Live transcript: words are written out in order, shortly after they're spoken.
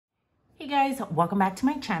Guys, welcome back to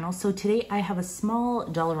my channel. So today I have a small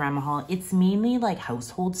Dollarama haul. It's mainly like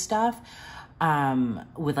household stuff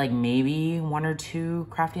with like maybe one or two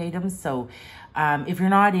crafty items. So if you're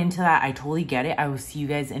not into that, I totally get it. I will see you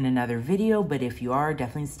guys in another video, but if you are,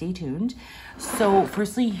 definitely stay tuned. So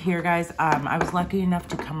firstly here guys, I was lucky enough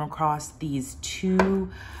to come across these two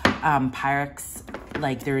Pyrex,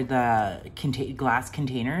 like they're the glass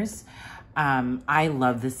containers. I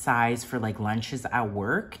love this size for like lunches at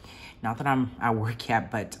work. Not that I'm at work yet,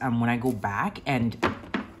 but when I go back and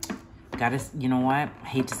you know what? I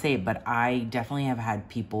hate to say it, but I definitely have had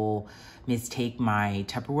people mistake my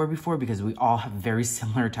Tupperware before because we all have very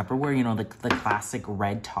similar Tupperware, you know, the classic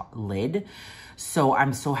red top lid. So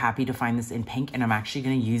I'm so happy to find this in pink, and I'm actually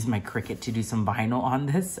going to use my Cricut to do some vinyl on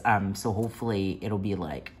this. So hopefully it'll be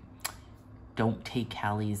like, don't take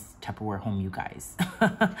Callie's Tupperware home, you guys.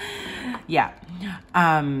 Yeah.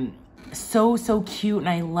 So cute, and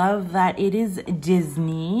I love that it is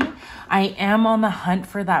Disney. I am on the hunt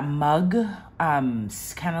for that mug, kind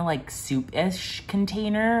of like soup-ish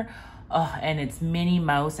container. And it's Minnie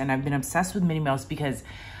Mouse, and I've been obsessed with Minnie Mouse because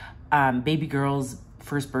baby girl's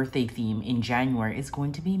first birthday theme in January is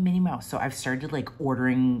going to be Minnie Mouse. So I've started like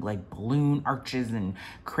ordering like balloon arches and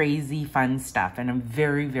crazy fun stuff, and I'm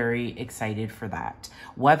very, very excited for that.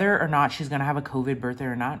 Whether or not she's gonna have a COVID birthday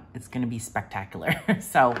or not, it's gonna be spectacular.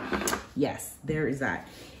 So yes, there is that.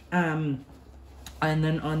 And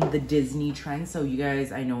then on the Disney trend, so you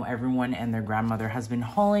guys, I know everyone and their grandmother has been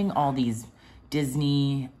hauling all these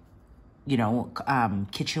Disney, you know,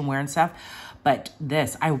 kitchenware and stuff. But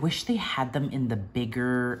this, I wish they had them in the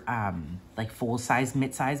bigger, like full size,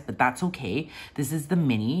 mid size, but that's okay. This is the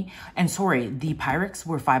mini. And sorry, the Pyrex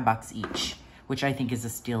were $5 each, which I think is a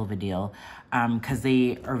steal of a deal. Cause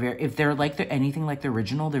they are very, if they're like anything like the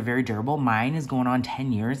original, they're very durable. Mine is going on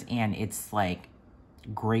 10 years and it's like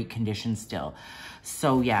great condition still.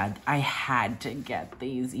 So yeah, I had to get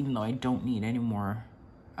these, even though I don't need any more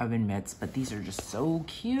oven mitts, but these are just so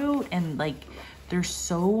cute, and like they're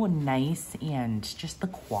so nice, and just the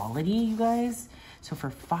quality, you guys. So for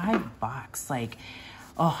 $5, like,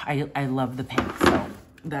 oh, I love the pink. So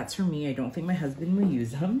that's for me. I don't think my husband will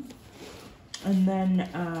use them. And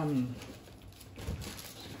then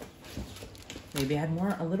maybe I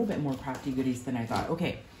had a little bit more crafty goodies than I thought.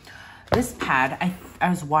 Okay, this pad, I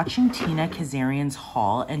was watching Tina Kazarian's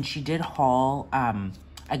haul, and she did haul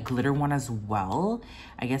a glitter one as well.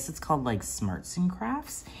 I guess it's called like Smarts and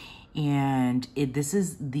Crafts. And this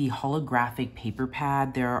is the holographic paper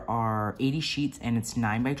pad. There are 80 sheets and it's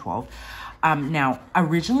 9 by 12. Now,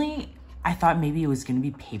 originally I thought maybe it was gonna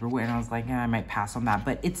be paperweight, and I was like, I might pass on that,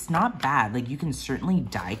 but it's not bad. Like you can certainly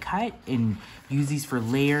die cut and use these for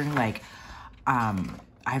layering. Like,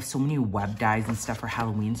 I have so many web dyes and stuff for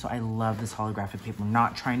Halloween, so I love this holographic paper. I'm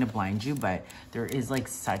not trying to blind you, but there is like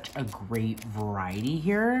such a great variety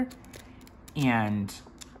here. And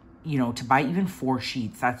you know, to buy even 4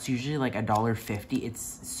 sheets, that's usually like $1.50.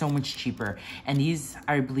 It's so much cheaper. And these,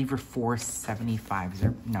 I believe, are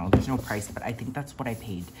 $4.75. No, there's no price, but I think that's what I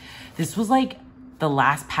paid. This was like the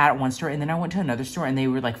last pad at one store, and then I went to another store and they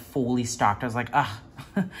were like fully stocked. I was like, ugh.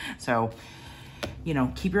 So, you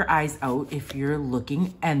know, keep your eyes out if you're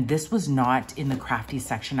looking. And this was not in the crafty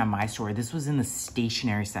section at my store. This was in the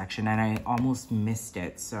stationery section, and I almost missed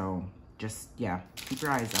it. So just, yeah, keep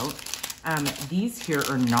your eyes out. These here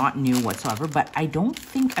are not new whatsoever, but I don't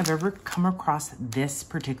think I've ever come across this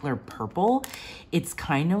particular purple. It's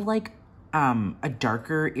kind of like a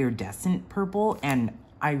darker iridescent purple, and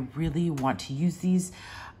I really want to use these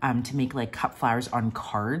to make like cut flowers on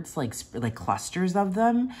cards, like clusters of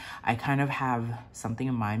them. I kind of have something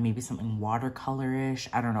in mind, maybe something watercolor-ish,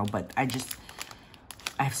 I don't know, but I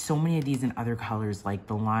have so many of these in other colors, like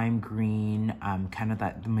the lime green, kind of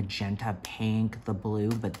the magenta pink, the blue,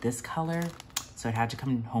 but this color, so it had to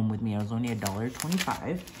come home with me. It was only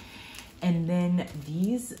 $1.25. And then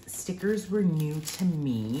these stickers were new to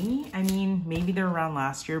me. I mean, maybe they're around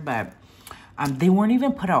last year, but they weren't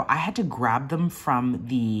even put out. I had to grab them from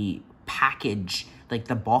the package, like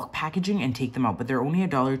the bulk packaging, and take them out, but they're only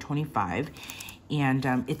 $1.25. And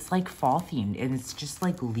it's like fall themed, and it's just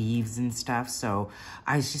like leaves and stuff. So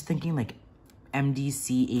I was just thinking like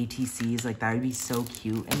MDC, ATCs, like that would be so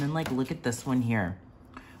cute. And then like, look at this one here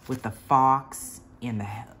with the fox and the,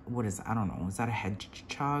 what is, I don't know, is that a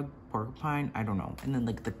hedgehog, porcupine? I don't know. And then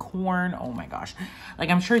like the corn, oh my gosh. Like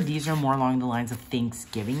I'm sure these are more along the lines of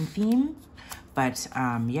Thanksgiving theme. But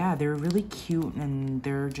yeah, they're really cute, and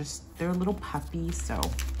they're little puppies. So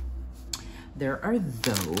there are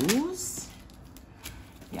those.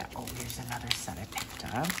 Yeah, oh, here's another set I picked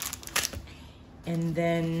up. And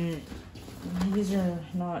then these are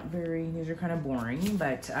not very, these are kind of boring,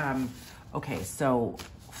 but okay, so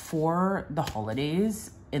for the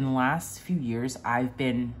holidays, in the last few years, I've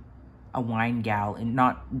been a wine gal and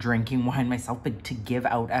not drinking wine myself, but to give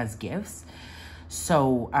out as gifts.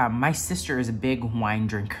 So my sister is a big wine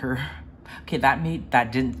drinker. Okay,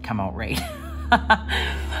 that didn't come out right.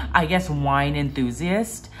 I guess wine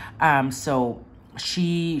enthusiast. So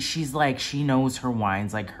she's like, she knows her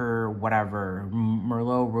wines, like her whatever,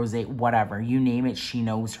 Merlot, Rosé, whatever, you name it, she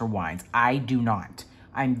knows her wines. I do not.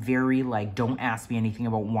 I'm very like, don't ask me anything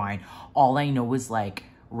about wine. All I know is like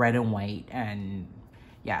red and white, and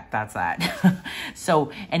yeah, that's that.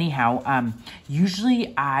 So anyhow,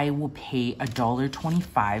 usually I will pay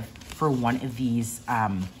 $1.25 for one of these, I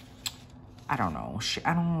don't know,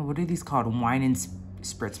 what are these called? Wine and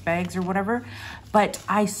spritz bags or whatever. But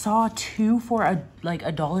I saw two for like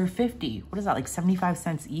 $1.50. What is that, like 75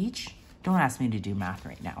 cents each? Don't ask me to do math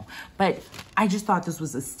right now. But I just thought this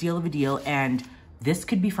was a steal of a deal, and this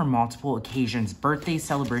could be for multiple occasions, birthday,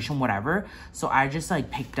 celebration, whatever. So I just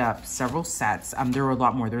like picked up several sets. There were a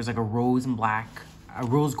lot more. There was like a rose and black, a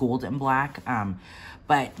rose gold and black.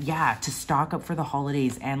 But yeah, to stock up for the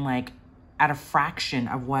holidays, and like at a fraction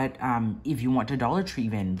of what, if you went to Dollar Tree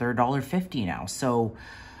even, they're $1.50 now. So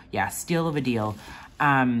yeah, steal of a deal.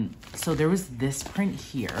 So there was this print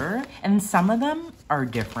here, and some of them are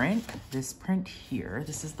different. This print here,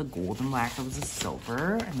 this is the gold and black, that was a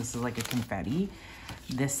silver, and this is like a confetti.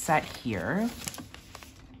 This set here,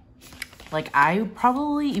 like I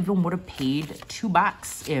probably even would have paid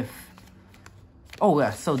 $2 if, oh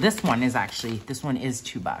yeah, so this one is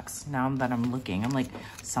 $2. Now that I'm looking, I'm like,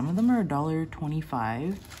 some of them are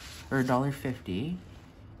 $1.25 or $1.50.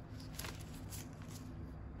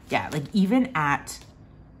 Yeah, like even at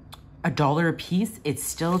 $1 a piece, it's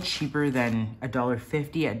still cheaper than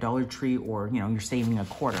 $1.50 at Dollar Tree, or, you know, you're saving a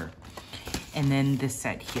quarter. And then this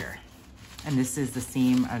set here. And this is the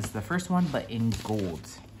same as the first one, but in gold.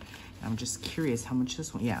 I'm just curious how much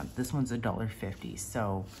this one, yeah, this one's $1.50.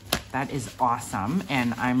 So that is awesome.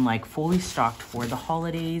 And I'm like fully stocked for the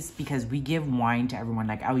holidays, because we give wine to everyone.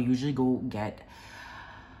 Like I'll usually go get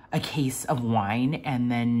a case of wine,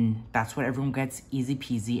 and then that's what everyone gets, easy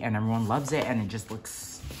peasy, and everyone loves it. And it just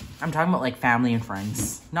looks, I'm talking about like family and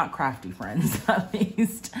friends, not crafty friends at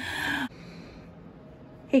least.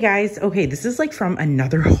 Hey guys, okay, this is like from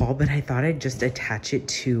another haul, but I thought I'd just attach it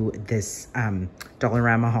to this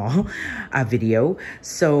Dollarama haul video.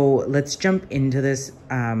 So let's jump into this.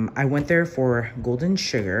 I went there for golden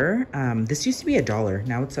sugar. This used to be $1.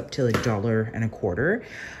 Now it's up to like $1.25.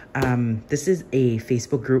 This is a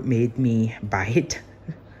Facebook group made me buy it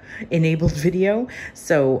enabled video.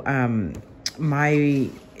 So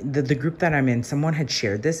the group that I'm in, someone had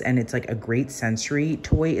shared this, and it's like a great sensory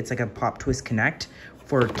toy. It's like a Pop Twist Connect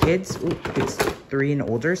for kids. Ooh, it's 3 and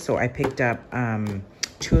older. So I picked up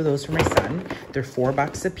 2 of those for my son. They're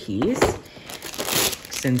 $4 a piece.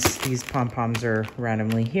 Since these pom-poms are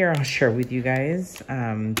randomly here, I'll share with you guys.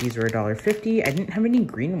 These were $1.50. I didn't have any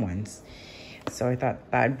green ones, so I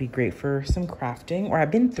thought that'd be great for some crafting. Or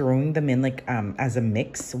I've been throwing them in like as a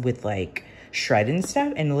mix with like shred and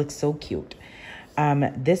stuff, and it looks so cute.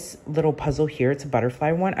 This little puzzle here, it's a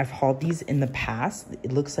butterfly one. I've hauled these in the past.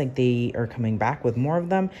 It looks like they are coming back with more of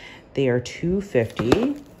them. They are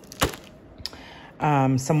 $2.50.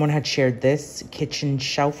 Someone had shared this kitchen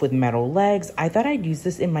shelf with metal legs. I thought I'd use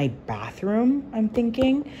this in my bathroom, I'm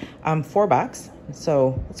thinking. $4.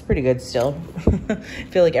 So it's pretty good still. I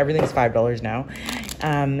feel like everything's $5 now.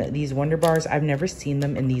 These Wonder Bars, I've never seen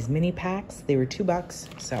them in these mini packs. They were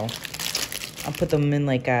 $2. So I'll put them in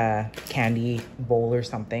like a candy bowl or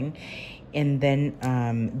something. And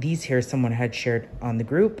then these here, someone had shared on the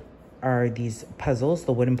group, are these puzzles,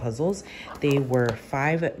 the wooden puzzles. They were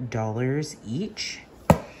 $5 each.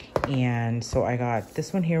 And so I got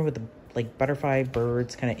this one here with the like butterfly,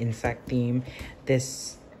 birds, kind of insect theme.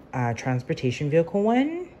 This transportation vehicle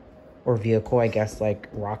one, or vehicle, I guess, like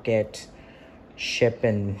rocket, ship,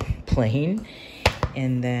 and plane.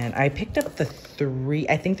 And then I picked up the 3,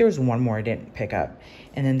 I think there was one more I didn't pick up.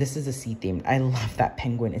 And then this is a sea theme. I love that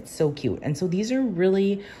penguin. It's so cute. And so these are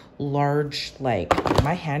really large, like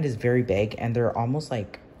my hand is very big, and they're almost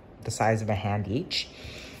like the size of a hand each.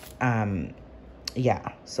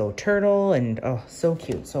 Yeah, so turtle, and oh, so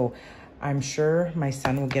cute. So I'm sure my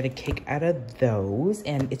son will get a kick out of those,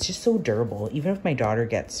 and it's just so durable. Even if my daughter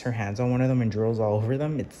gets her hands on one of them and drools all over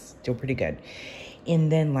them, it's still pretty good.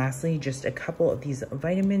 And then lastly, just a couple of these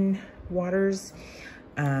vitamin waters.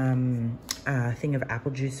 a thing of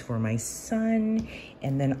apple juice for my son.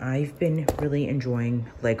 And then I've been really enjoying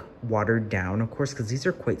like watered down, of course, because these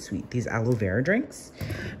are quite sweet, these aloe vera drinks.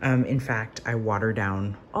 In fact, I water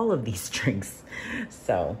down all of these drinks.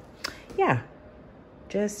 So yeah,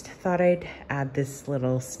 just thought I'd add this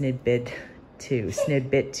little snidbit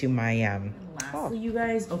to my lastly, you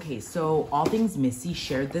guys, okay, so All Things Missy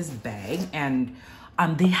shared this bag, and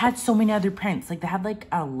they had so many other prints. Like they had like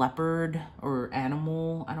a leopard or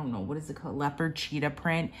animal, I don't know, what is it called? Leopard cheetah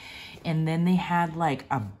print. And then they had like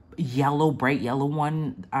a yellow, bright yellow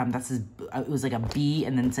one. That says, it was like a bee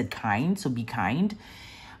and then it said kind, so be kind.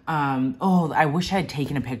 Oh, I wish I had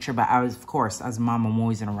taken a picture, but I was, of course, as a mom, I'm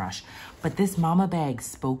always in a rush. But this mama bag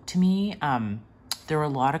spoke to me. There were a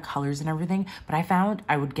lot of colors and everything, but I found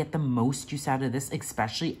I would get the most use out of this,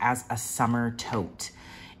 especially as a summer tote.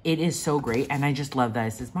 It is so great, and I just love that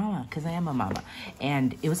it says mama, because I am a mama.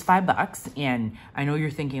 And it was $5, and I know you're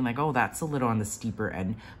thinking like, oh, that's a little on the steeper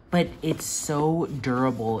end, but it's so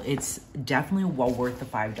durable. It's definitely well worth the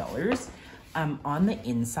 $5. On the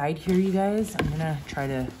inside here, you guys, I'm gonna try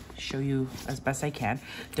to show you as best I can.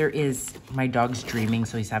 There is, my dog's dreaming,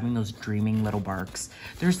 so he's having those dreaming little barks.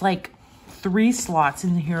 There's like 3 slots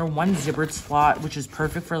in here, 1 zippered slot, which is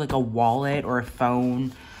perfect for like a wallet or a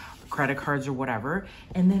phone, credit cards or whatever.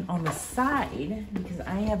 And then on the side, because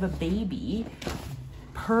I have a baby,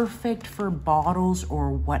 perfect for bottles or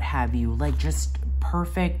what have you, like just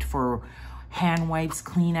perfect for hand wipes,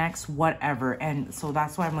 Kleenex, whatever. And so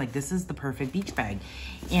that's why I'm like, this is the perfect beach bag.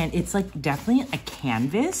 And it's like definitely a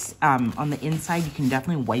canvas. On the inside, you can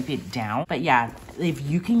definitely wipe it down. But yeah, if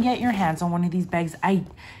you can get your hands on one of these bags,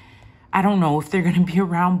 I don't know if they're gonna be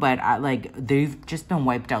around, but like they've just been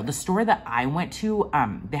wiped out. The store that I went to,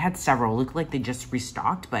 they had several. Looked like they just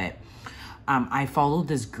restocked, but I followed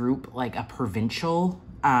this group, like a provincial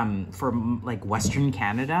from like Western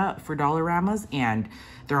Canada for Dollaramas, and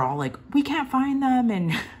they're all like, we can't find them.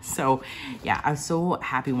 And so yeah, I was so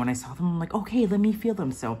happy when I saw them. I'm like, okay, let me feel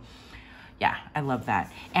them. So yeah, I love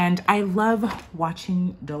that. And I love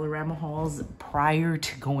watching Dollarama hauls prior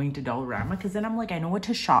to going to Dollarama, because then I'm like, I know what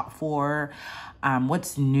to shop for,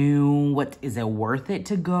 what's new, what is it worth it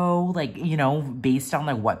to go, like, you know, based on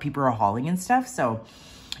like what people are hauling and stuff. So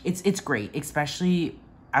it's great, especially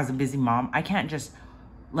as a busy mom. I can't just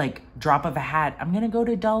like drop of a hat, I'm gonna go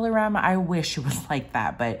to Dollarama. I wish it was like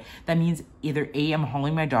that, but that means either A, I'm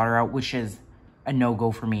hauling my daughter out, which is a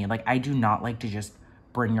no-go for me. Like I do not like to just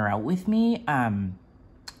bring her out with me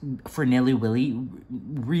for nilly-willy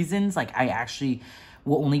reasons. Like I actually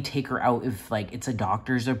will only take her out if like it's a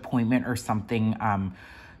doctor's appointment or something,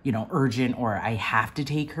 you know, urgent, or I have to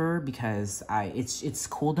take her because it's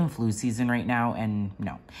cold and flu season right now, and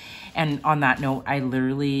no. And on that note, I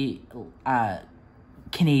literally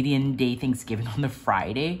Canadian Day Thanksgiving on the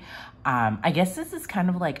Friday. I guess this is kind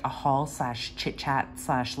of like a haul slash chit chat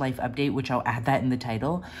slash life update, which I'll add that in the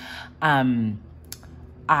title.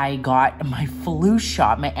 I got my flu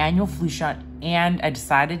shot, my annual flu shot, and I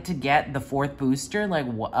decided to get the 4th booster. Like,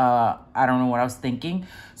 I don't know what I was thinking.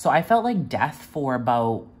 So I felt like death for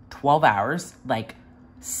about 12 hours, like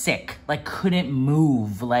sick, like couldn't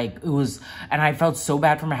move. Like it was, and I felt so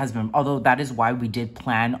bad for my husband, although that is why we did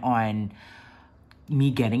plan on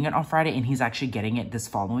me getting it on Friday, and he's actually getting it this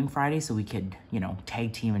following Friday, so we could, you know,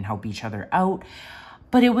 tag team and help each other out.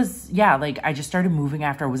 But it was, yeah, like I just started moving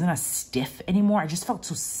after. I wasn't as stiff anymore. I just felt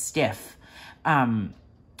so stiff. And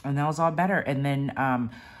that was all better. And then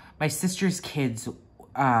my sister's kids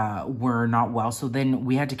were not well, so then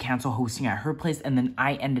we had to cancel hosting at her place, and then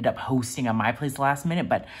I ended up hosting at my place last minute.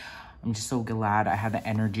 But I'm just so glad I had the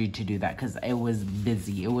energy to do that, because it was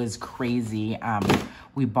busy. It was crazy.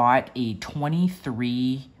 We bought a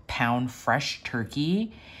 23-pound fresh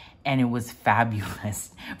turkey, and it was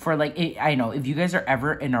fabulous. For like, I know, if you guys are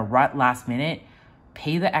ever in a rut last minute,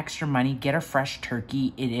 pay the extra money, get a fresh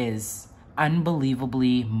turkey. It is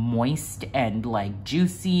unbelievably moist and like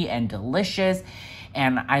juicy and delicious.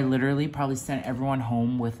 And I literally probably sent everyone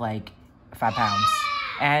home with like 5 pounds.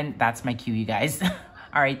 And that's my cue, you guys.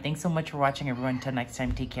 All right, thanks so much for watching, everyone. Until next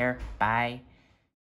time, take care. Bye.